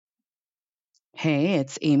Hey,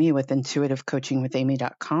 it's Amy with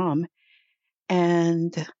intuitivecoachingwithamy.com.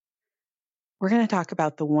 And we're going to talk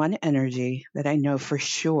about the one energy that I know for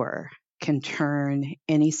sure can turn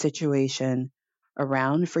any situation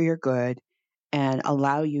around for your good and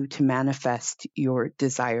allow you to manifest your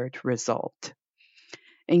desired result.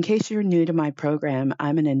 In case you're new to my program,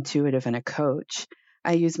 I'm an intuitive and a coach.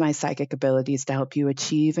 I use my psychic abilities to help you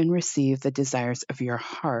achieve and receive the desires of your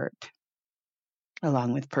heart,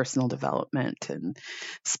 along with personal development and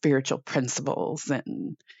spiritual principles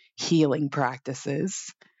and healing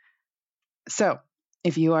practices. So,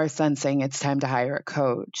 if you are sensing it's time to hire a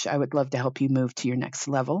coach, I would love to help you move to your next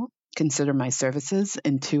level. Consider my services,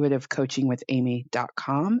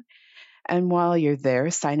 intuitivecoachingwithamy.com. And while you're there,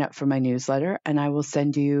 sign up for my newsletter, and I will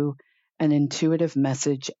send you an intuitive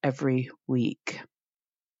message every week.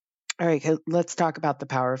 All right, let's talk about the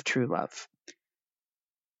power of true love.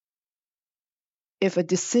 If a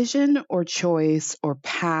decision or choice or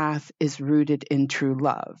path is rooted in true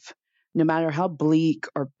love, no matter how bleak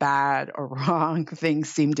or bad or wrong things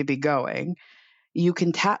seem to be going, you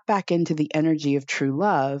can tap back into the energy of true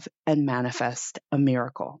love and manifest a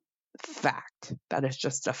miracle. Fact. That is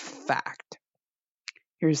just a fact.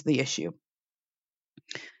 Here's the issue.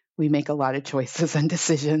 We make a lot of choices and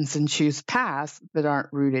decisions and choose paths that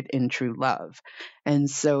aren't rooted in true love. And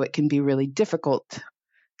so it can be really difficult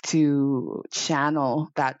to channel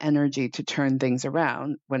that energy to turn things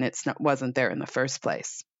around when wasn't there in the first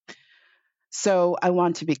place. So I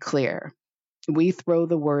want to be clear. We throw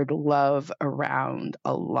the word love around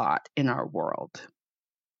a lot in our world.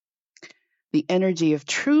 The energy of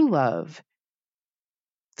true love,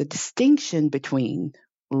 the distinction between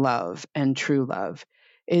love and true love,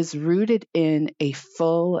 is rooted in a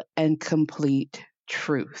full and complete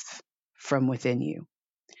truth from within you,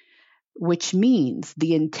 which means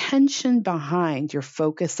the intention behind your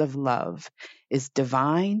focus of love is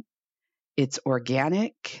divine, it's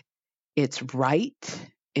organic, it's right,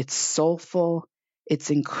 it's soulful, it's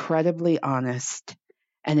incredibly honest,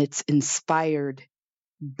 and it's inspired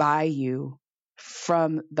by you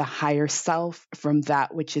from the higher self, from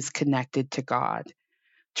that which is connected to God.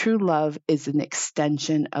 True love is an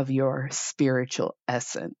extension of your spiritual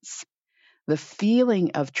essence. The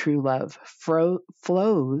feeling of true love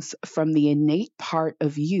flows from the innate part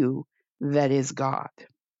of you that is God.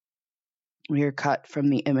 We are cut from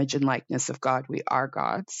the image and likeness of God. We are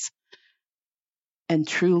God's. And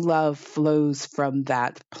true love flows from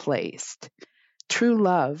that place. True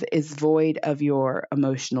love is void of your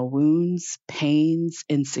emotional wounds, pains,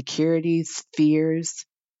 insecurities, fears.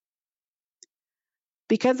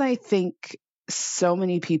 Because I think so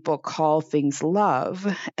many people call things love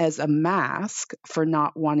as a mask for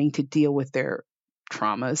not wanting to deal with their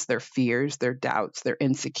traumas, their fears, their doubts, their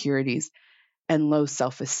insecurities, and low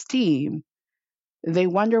self-esteem, they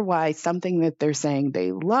wonder why something that they're saying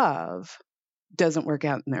they love doesn't work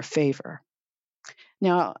out in their favor.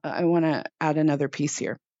 Now, I want to add another piece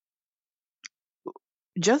here.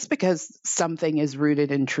 Just because something is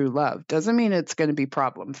rooted in true love doesn't mean it's going to be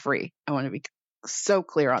problem free. I want to be so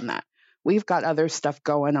clear on that. We've got other stuff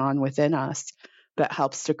going on within us that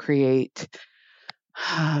helps to create,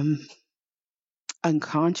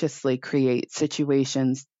 unconsciously create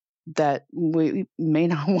situations that we may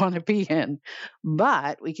not want to be in,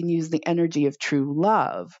 but we can use the energy of true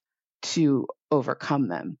love to overcome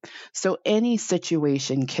them. So any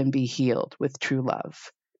situation can be healed with true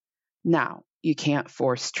love. Now, you can't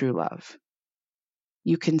force true love.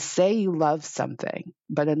 You can say you love something,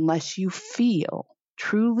 but unless you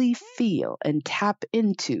truly feel, and tap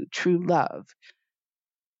into true love,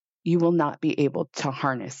 you will not be able to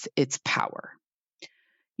harness its power.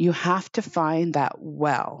 You have to find that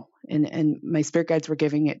well, and my spirit guides were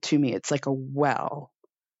giving it to me. It's like a well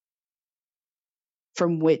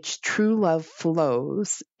from which true love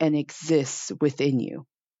flows and exists within you.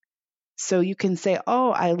 So you can say,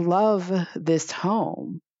 oh, I love this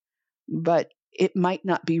home, but it might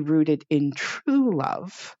not be rooted in true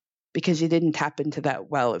love because you didn't tap into that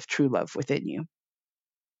well of true love within you.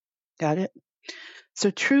 Got it?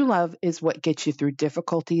 So true love is what gets you through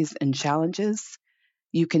difficulties and challenges.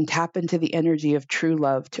 You can tap into the energy of true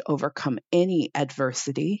love to overcome any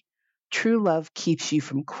adversity. True love keeps you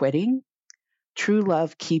from quitting. True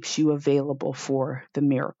love keeps you available for the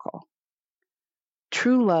miracle.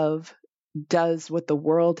 True love does what the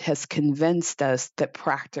world has convinced us that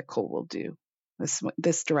practical will do.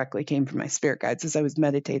 This directly came from my spirit guides as I was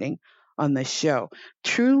meditating on this show.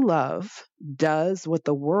 True love does what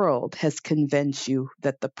the world has convinced you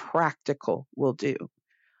that the practical will do.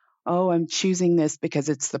 oh, I'm choosing this because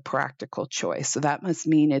it's the practical choice. So that must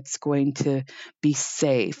mean it's going to be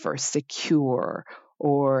safe or secure,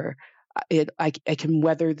 or I can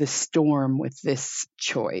weather the storm with this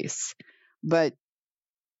choice. But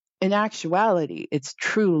in actuality, it's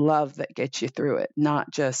true love that gets you through it,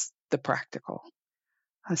 not just the practical.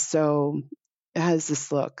 So how does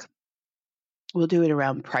this look? We'll do it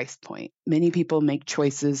around price point. Many people make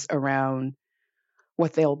choices around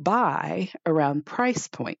what they'll buy around price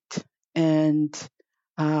point. And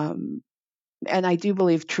um, and I do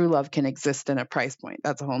believe true love can exist in a price point.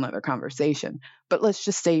 That's a whole nother conversation. But let's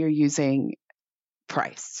just say you're using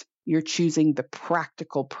price. You're choosing the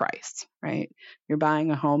practical price, right? You're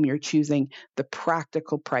buying a home, you're choosing the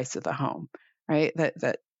practical price of the home, right?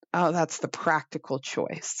 Oh, that's the practical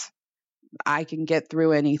choice. I can get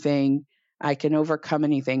through anything, I can overcome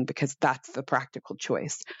anything because that's the practical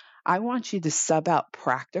choice. I want you to sub out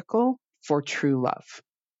practical for true love,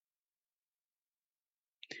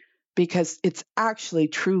 because it's actually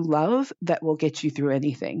true love that will get you through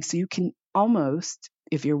anything. So you can almost,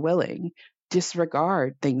 if you're willing,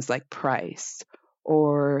 disregard things like price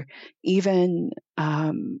or even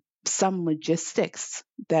some logistics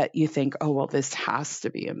that you think, oh, well, this has to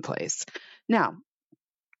be in place. Now,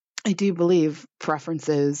 I do believe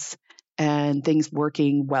preferences and things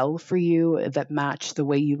working well for you that match the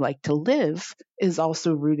way you like to live is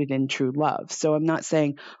also rooted in true love. So I'm not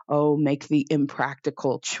saying, oh, make the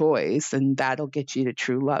impractical choice and that'll get you to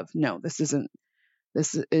true love. No,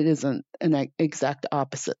 it isn't an exact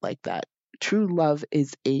opposite like that. True love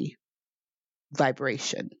is a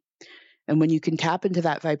vibration. And when you can tap into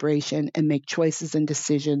that vibration and make choices and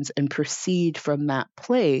decisions and proceed from that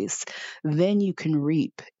place, then you can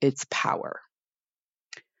reap its power.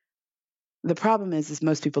 The problem is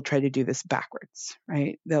most people try to do this backwards,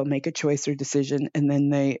 right? They'll make a choice or decision and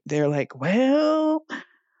then they're like, well,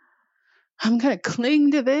 I'm going to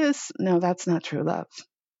cling to this. No, that's not true love.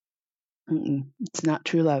 It's not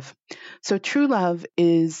true love. So true love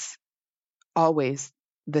is always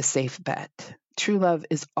the safe bet. True love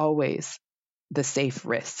is always the safe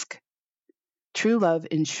risk. True love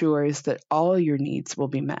ensures that all your needs will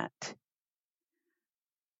be met.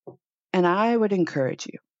 And I would encourage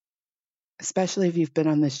you, especially if you've been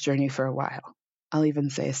on this journey for a while, I'll even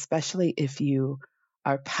say, especially if you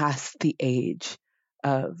are past the age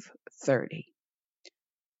of 30,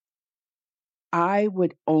 I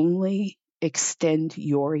would only extend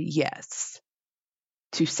your yes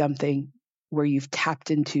to something where you've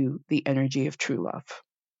tapped into the energy of true love.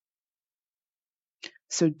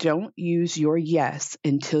 So don't use your yes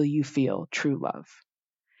until you feel true love.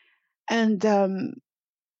 And there's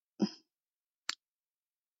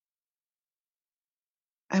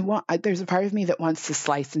a part of me that wants to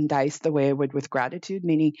slice and dice the way I would with gratitude,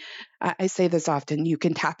 meaning I say this often, you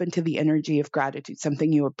can tap into the energy of gratitude,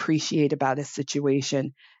 something you appreciate about a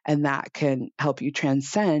situation, and that can help you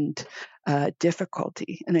transcend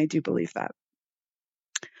difficulty. And I do believe that.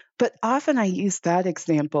 But often I use that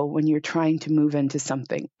example when you're trying to move into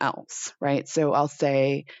something else, right? So I'll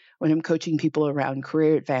say when I'm coaching people around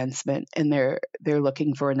career advancement and they're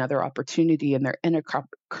looking for another opportunity and they're in a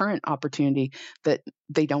current opportunity that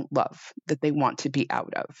they don't love, that they want to be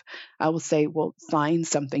out of, I will say, well, find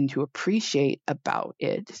something to appreciate about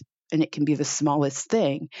it. And it can be the smallest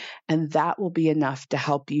thing. And that will be enough to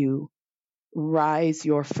help you rise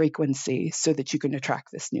your frequency so that you can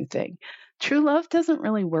attract this new thing. True love doesn't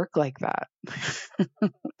really work like that.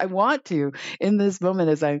 I want to in this moment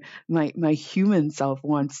as my human self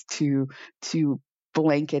wants to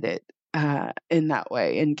blanket it in that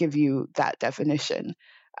way and give you that definition.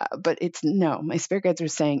 But my spirit guides are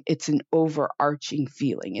saying it's an overarching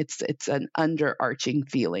feeling. It's an underarching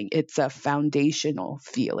feeling. It's a foundational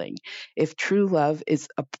feeling. If true love is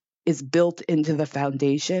built into the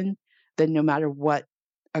foundation, then no matter what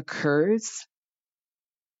occurs,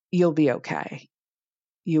 you'll be okay.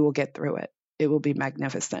 You will get through it. It will be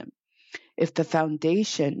magnificent. If the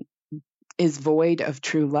foundation is void of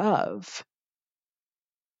true love,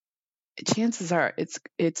 chances are it's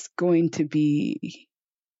going to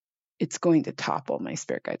topple, my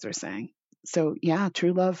spirit guides are saying. So yeah,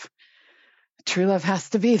 true love has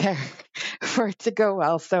to be there for it to go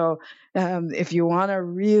well. So if you want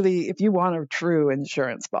a true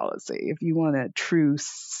insurance policy, if you want a true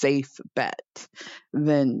safe bet,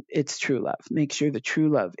 then it's true love. Make sure the true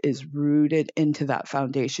love is rooted into that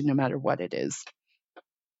foundation, no matter what it is.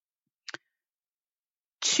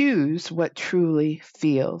 Choose what truly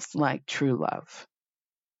feels like true love.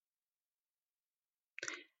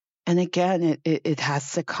 And again, it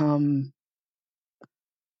has to come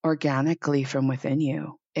organically from within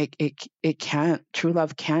you. It can't, true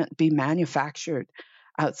love can't be manufactured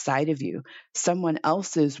outside of you. Someone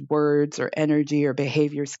else's words or energy or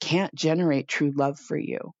behaviors can't generate true love for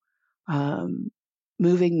you. Um,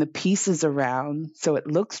 Moving the pieces around so it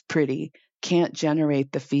looks pretty can't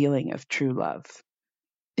generate the feeling of true love.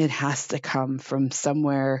 It has to come from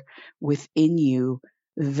somewhere within you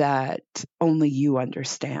that only you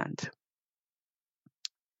understand.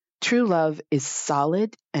 True love is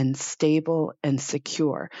solid and stable and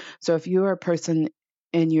secure. So if you are a person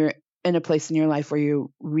and you're in a place in your life where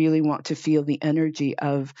you really want to feel the energy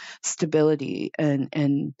of stability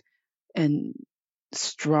and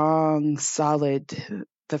strong, solid,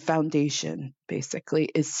 the foundation basically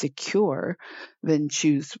is secure, then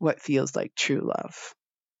choose what feels like true love.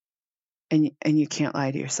 And you can't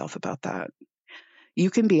lie to yourself about that. You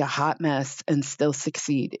can be a hot mess and still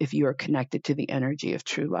succeed if you are connected to the energy of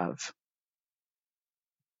true love.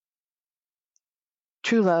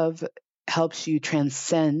 True love helps you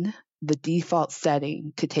transcend the default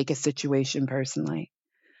setting to take a situation personally.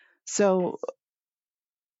 So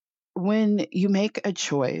when you make a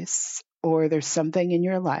choice or there's something in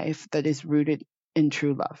your life that is rooted in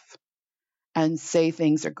true love, and say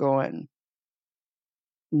things are going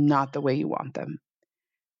not the way you want them,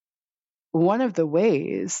 one of the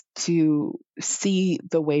ways to see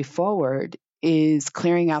the way forward is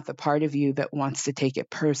clearing out the part of you that wants to take it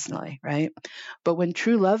personally, right? But when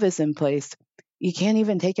true love is in place, you can't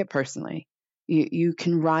even take it personally. You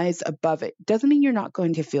can rise above it. Doesn't mean you're not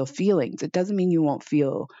going to feel feelings. It doesn't mean you won't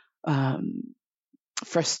feel um,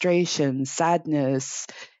 frustration, sadness,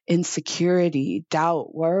 insecurity,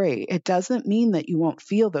 doubt, worry. It doesn't mean that you won't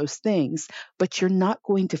feel those things, but you're not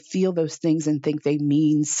going to feel those things and think they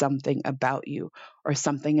mean something about you or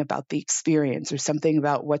something about the experience or something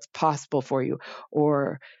about what's possible for you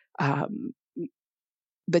or um,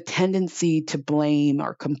 the tendency to blame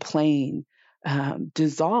or complain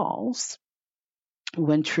dissolves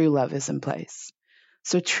when true love is in place.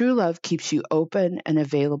 So true love keeps you open and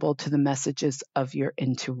available to the messages of your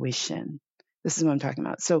intuition. This is what I'm talking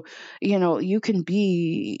about. So, you can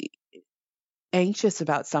be anxious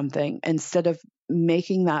about something instead of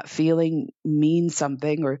making that feeling mean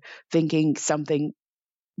something or thinking something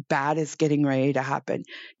bad is getting ready to happen.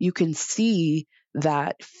 You can see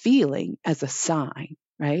that feeling as a sign,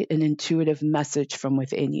 right? An intuitive message from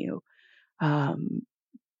within you. Um,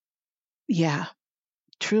 yeah,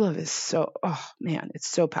 true love is so, oh man, it's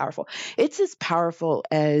so powerful. It's as powerful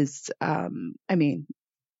as all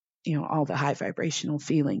the high vibrational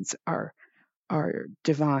feelings are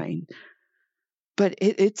divine, but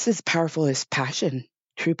it's as powerful as passion,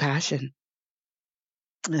 true passion,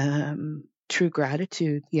 true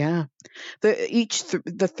gratitude. Yeah,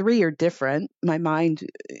 the three are different. My mind,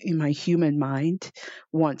 in my human mind,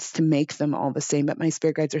 wants to make them all the same, but my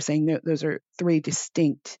spirit guides are saying no, those are three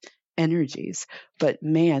distinct energies. But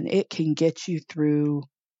man, it can get you through.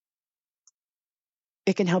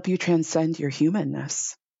 It can help you transcend your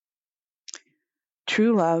humanness.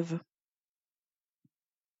 True love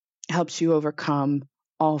helps you overcome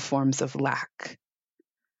all forms of lack.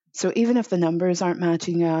 So even if the numbers aren't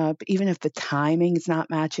matching up, even if the timing is not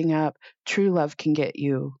matching up, true love can get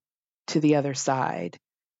you to the other side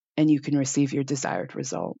and you can receive your desired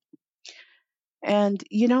result. And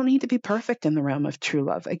you don't need to be perfect in the realm of true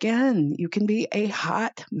love. Again, you can be a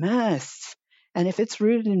hot mess. And if it's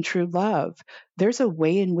rooted in true love, there's a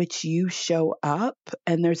way in which you show up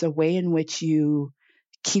and there's a way in which you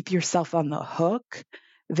keep yourself on the hook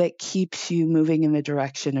that keeps you moving in the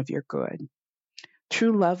direction of your good.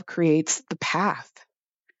 True love creates the path.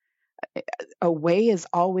 A way is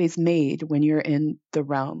always made when you're in the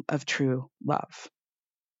realm of true love.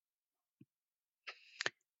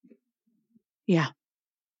 Yeah.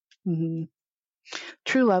 Mm-hmm.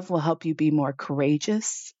 True love will help you be more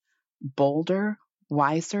courageous, bolder,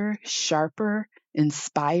 wiser, sharper,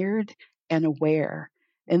 inspired, and aware.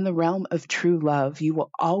 In the realm of true love, you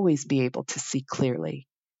will always be able to see clearly.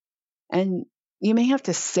 And you may have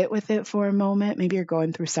to sit with it for a moment. Maybe you're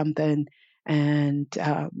going through something and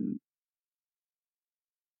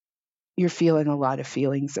you're feeling a lot of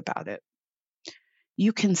feelings about it.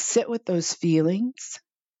 You can sit with those feelings.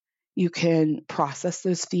 You can process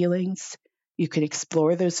those feelings. You can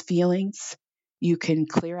explore those feelings. You can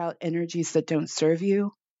clear out energies that don't serve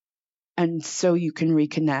you. And so you can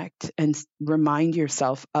reconnect and remind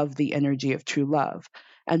yourself of the energy of true love.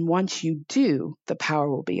 And once you do, the power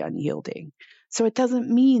will be unyielding. So it doesn't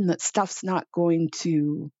mean that stuff's not going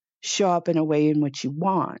to show up in a way in which you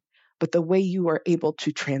want, but the way you are able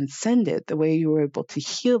to transcend it, the way you are able to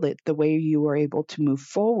heal it, the way you are able to move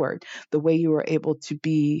forward, the way you are able to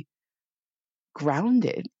be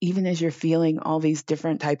grounded, even as you're feeling all these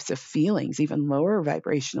different types of feelings, even lower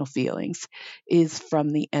vibrational feelings, is from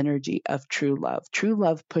the energy of true love. True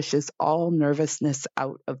love pushes all nervousness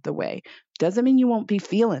out of the way. Doesn't mean you won't be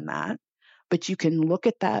feeling that, but you can look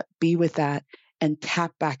at that, be with that, and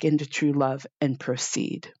tap back into true love and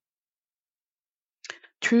proceed.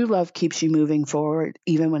 True love keeps you moving forward,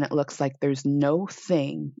 even when it looks like there's no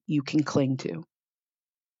thing you can cling to.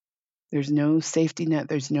 There's no safety net.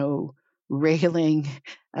 There's no railing.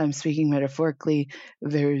 I'm speaking metaphorically.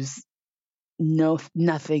 There's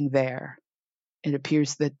nothing there. It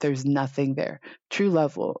appears that there's nothing there. True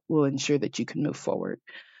love will ensure that you can move forward.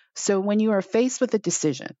 So when you are faced with a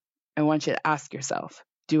decision, I want you to ask yourself,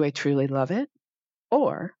 do I truly love it?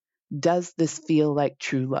 Or does this feel like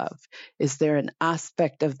true love? Is there an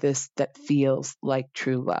aspect of this that feels like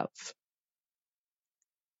true love?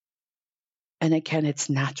 And again, it's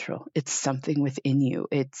natural. It's something within you.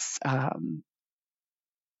 It's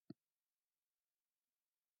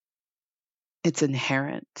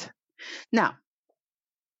inherent. Now,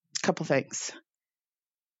 a couple things.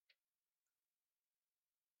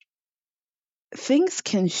 Things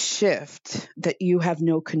can shift that you have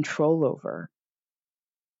no control over.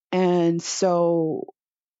 And so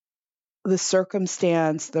the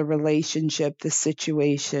circumstance, the relationship, the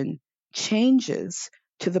situation changes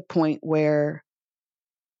to the point where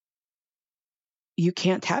you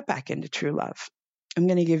can't tap back into true love. I'm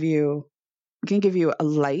going to give you a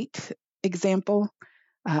light example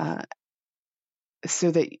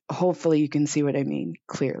so that hopefully you can see what I mean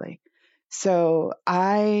clearly. So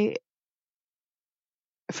from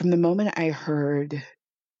the moment I heard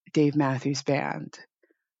Dave Matthews Band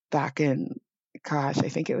back in, I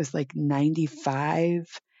think it was like 95,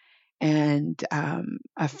 and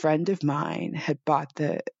a friend of mine had bought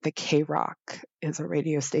the K-Rock, is a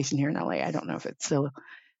radio station here in LA. I don't know if it still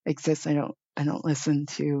exists. I don't listen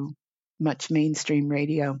to much mainstream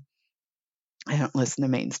radio. I don't listen to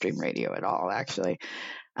mainstream radio at all, actually,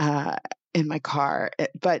 in my car.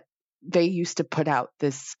 But they used to put out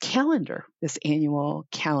this calendar, this annual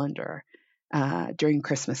calendar during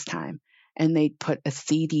Christmas time. And they'd put a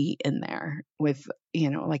CD in there with,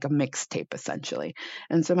 like a mixtape essentially.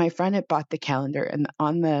 And so my friend had bought the calendar, and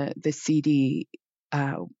on the CD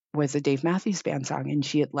was a Dave Matthews Band song, and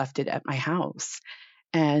she had left it at my house.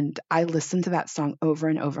 And I listened to that song over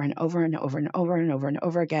and over and over and over and over and over and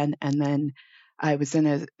over again. And then I was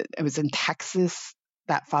in Texas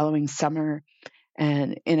that following summer,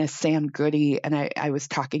 and in a Sam Goody, and I was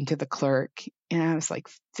talking to the clerk, and I was like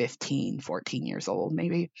 15, 14 years old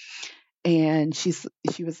maybe. And she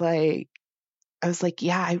was like, I was like,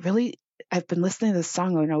 yeah, I've been listening to this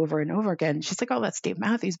song over and over again. She's like, oh, that's Dave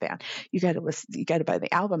Matthews Band. You got to buy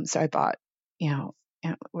the album. So I bought,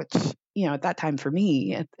 which, at that time for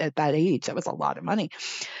me at that age, that was a lot of money.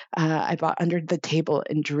 I bought Under the Table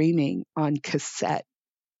and Dreaming on cassette.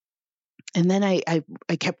 And then I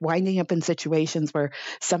kept winding up in situations where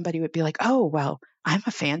somebody would be like, oh, well, I'm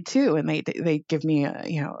a fan too. And they give me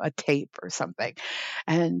a tape or something.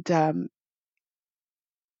 And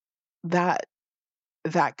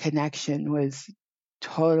that connection was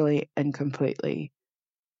totally and completely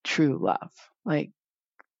true love. Like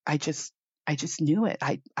I just knew it.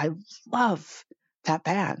 I love that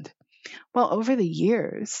band. Well, over the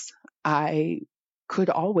years, I could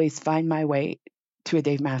always find my way to a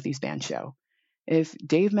Dave Matthews Band show. If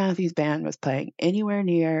Dave Matthews Band was playing anywhere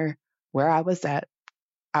near where I was at,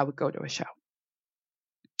 I would go to a show.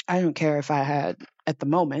 I don't care if I had, at the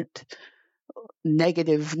moment,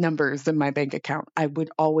 negative numbers in my bank account. I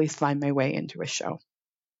would always find my way into a show.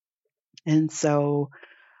 And so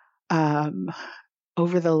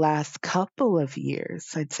over the last couple of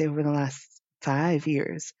years, I'd say over the last 5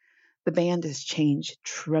 years, the band has changed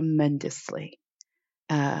tremendously.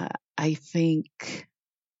 I think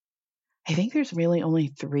there's really only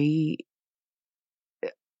 3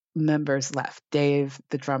 members left: Dave,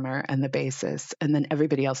 the drummer, and the bassist, and then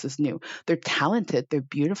everybody else is new. They're talented, they're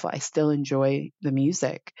beautiful. I still enjoy the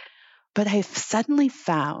music, but I've suddenly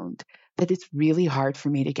found that it's really hard for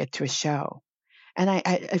me to get to a show. And I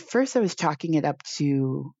at first I was chalking it up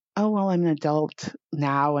to, oh, well, I'm an adult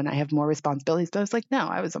now and I have more responsibilities. But I was like, no,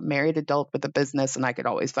 I was a married adult with a business and I could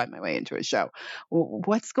always find my way into a show. Well,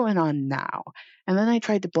 what's going on now? And then I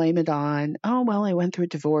tried to blame it on, oh, well, I went through a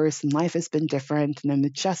divorce and life has been different and I'm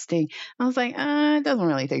adjusting. I was like, it doesn't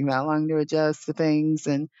really take that long to adjust to things.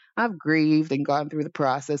 And I've grieved and gone through the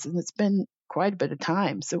process, and it's been quite a bit of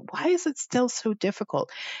time. So why is it still so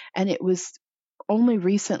difficult? And it was only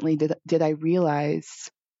recently did I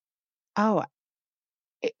realize, oh,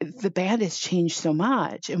 the band has changed so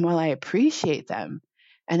much. And while I appreciate them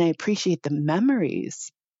and I appreciate the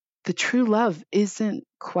memories, the true love isn't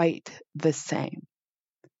quite the same.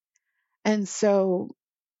 And so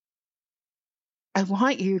I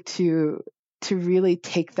want you to really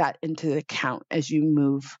take that into account as you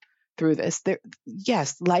move through this.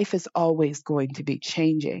 Yes, life is always going to be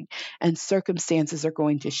changing, and circumstances are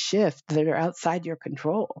going to shift that are outside your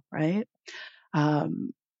control, right?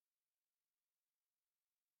 Um,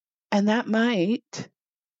 and that might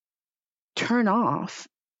turn off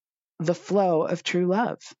the flow of true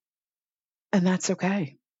love, and that's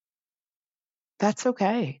okay. That's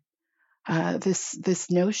okay. This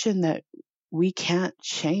notion that we can't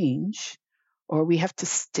change, or we have to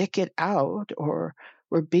stick it out, or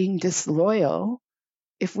we're being disloyal.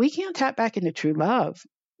 If we can't tap back into true love,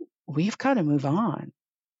 we've got to move on.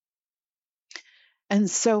 And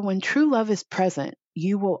so when true love is present,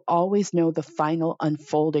 you will always know the final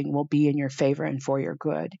unfolding will be in your favor and for your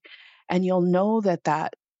good. And you'll know that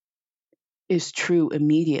that is true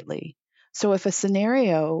immediately. So if a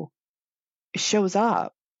scenario shows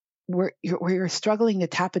up where you're struggling to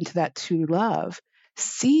tap into that true love,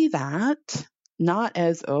 see that not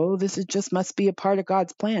as, oh, this is just must be a part of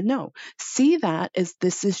God's plan. No, see that as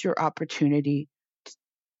this is your opportunity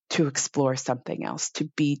to explore something else, to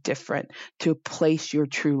be different, to place your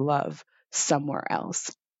true love somewhere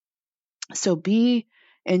else. So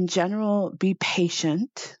in general, be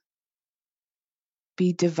patient,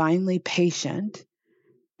 be divinely patient,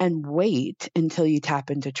 and wait until you tap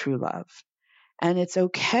into true love. And it's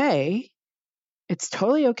okay. It's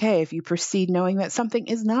totally okay if you proceed knowing that something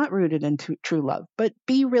is not rooted in true love, but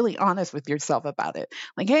be really honest with yourself about it.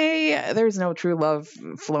 Like, hey, there's no true love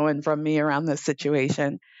flowing from me around this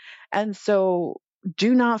situation. And so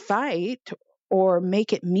do not fight or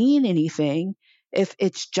make it mean anything if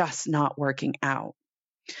it's just not working out.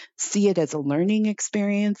 See it as a learning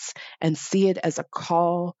experience and see it as a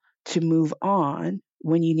call to move on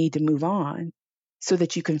when you need to move on so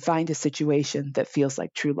that you can find a situation that feels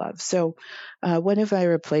like true love. So, what if I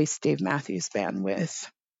replaced Dave Matthews Band with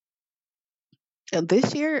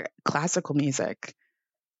this year, classical music?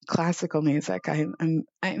 Classical music. I mean,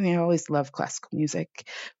 I always love classical music,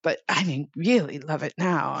 but I mean, really love it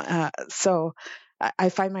now. So I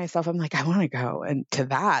find myself, I'm like, I want to go and to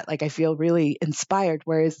that. Like, I feel really inspired.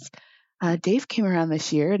 Whereas Dave came around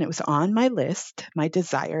this year and it was on my list, my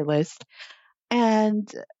desire list.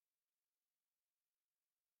 And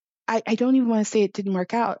I don't even want to say it didn't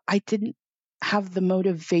work out. I didn't have the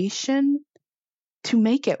motivation to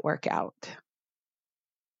make it work out.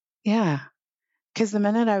 Yeah. Because the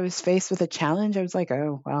minute I was faced with a challenge, I was like,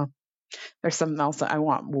 oh, well, there's something else that I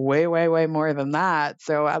want way, way, way more than that.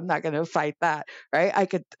 So I'm not going to fight that. Right.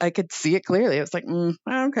 I could see it clearly. I was like,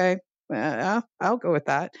 okay, I'll go with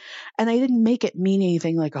that. And I didn't make it mean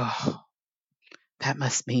anything like, oh, that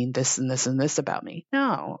must mean this and this and this about me.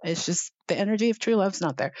 No, it's just the energy of true love's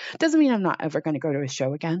not there. Doesn't mean I'm not ever going to go to a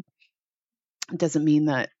show again. It doesn't mean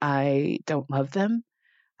that I don't love them.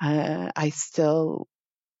 I still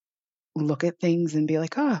look at things and be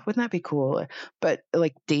like, oh, wouldn't that be cool? But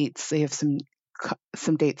like dates, they have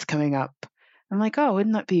some dates coming up. I'm like, oh,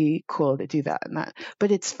 wouldn't that be cool to do that and that?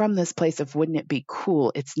 But it's from this place of wouldn't it be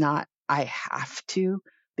cool? It's not I have to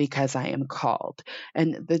because I am called.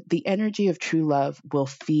 And the energy of true love will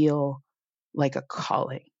feel like a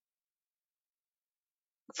calling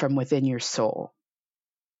from within your soul.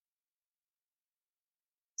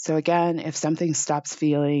 So again, if something stops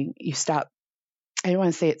feeling, I don't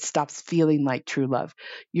want to say it stops feeling like true love.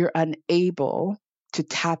 You're unable to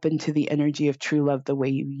tap into the energy of true love the way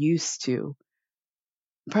you used to.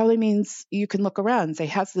 Probably means you can look around and say,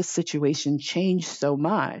 has this situation changed so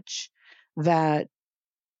much that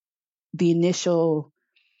the initial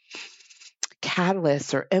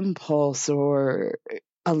catalyst or impulse or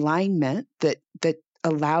alignment that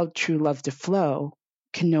allowed true love to flow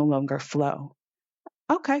can no longer flow?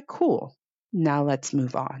 Okay, cool. Now let's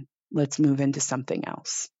move on. Let's move into something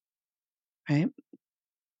else. Right?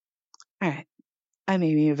 All right. I'm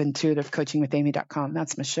Amy of intuitivecoachingwithamy.com.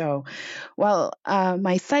 That's my show. Well,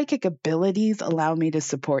 my psychic abilities allow me to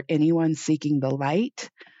support anyone seeking the light.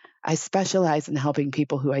 I specialize in helping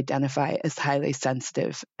people who identify as highly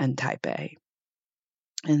sensitive and type A.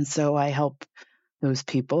 And so I help those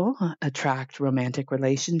people attract romantic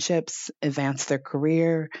relationships, advance their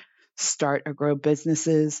career, start or grow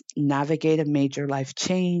businesses, navigate a major life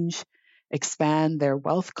change, expand their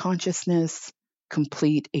wealth consciousness,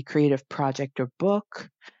 complete a creative project or book,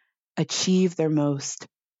 achieve their most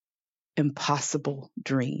impossible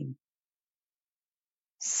dream.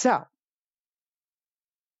 So,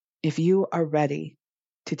 if you are ready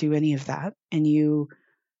to do any of that and you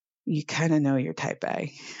you kind of know you're type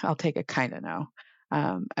A. I'll take a kind of know.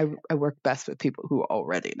 I work best with people who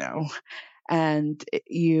already know. And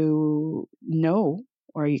you know,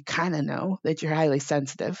 or you kind of know that you're highly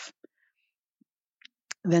sensitive,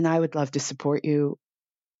 then I would love to support you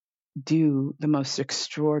do the most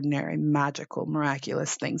extraordinary, magical,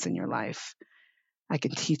 miraculous things in your life. I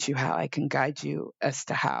can teach you how, I can guide you as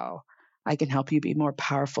to how, I can help you be more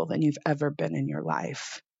powerful than you've ever been in your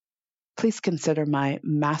life. Please consider my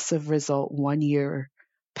Massive Result 1 year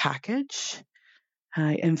package.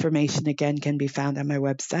 Information again can be found on my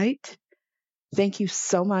website. Thank you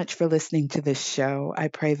so much for listening to this show. I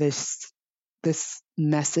pray this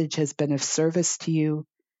message has been of service to you.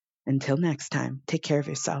 Until next time, take care of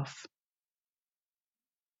yourself.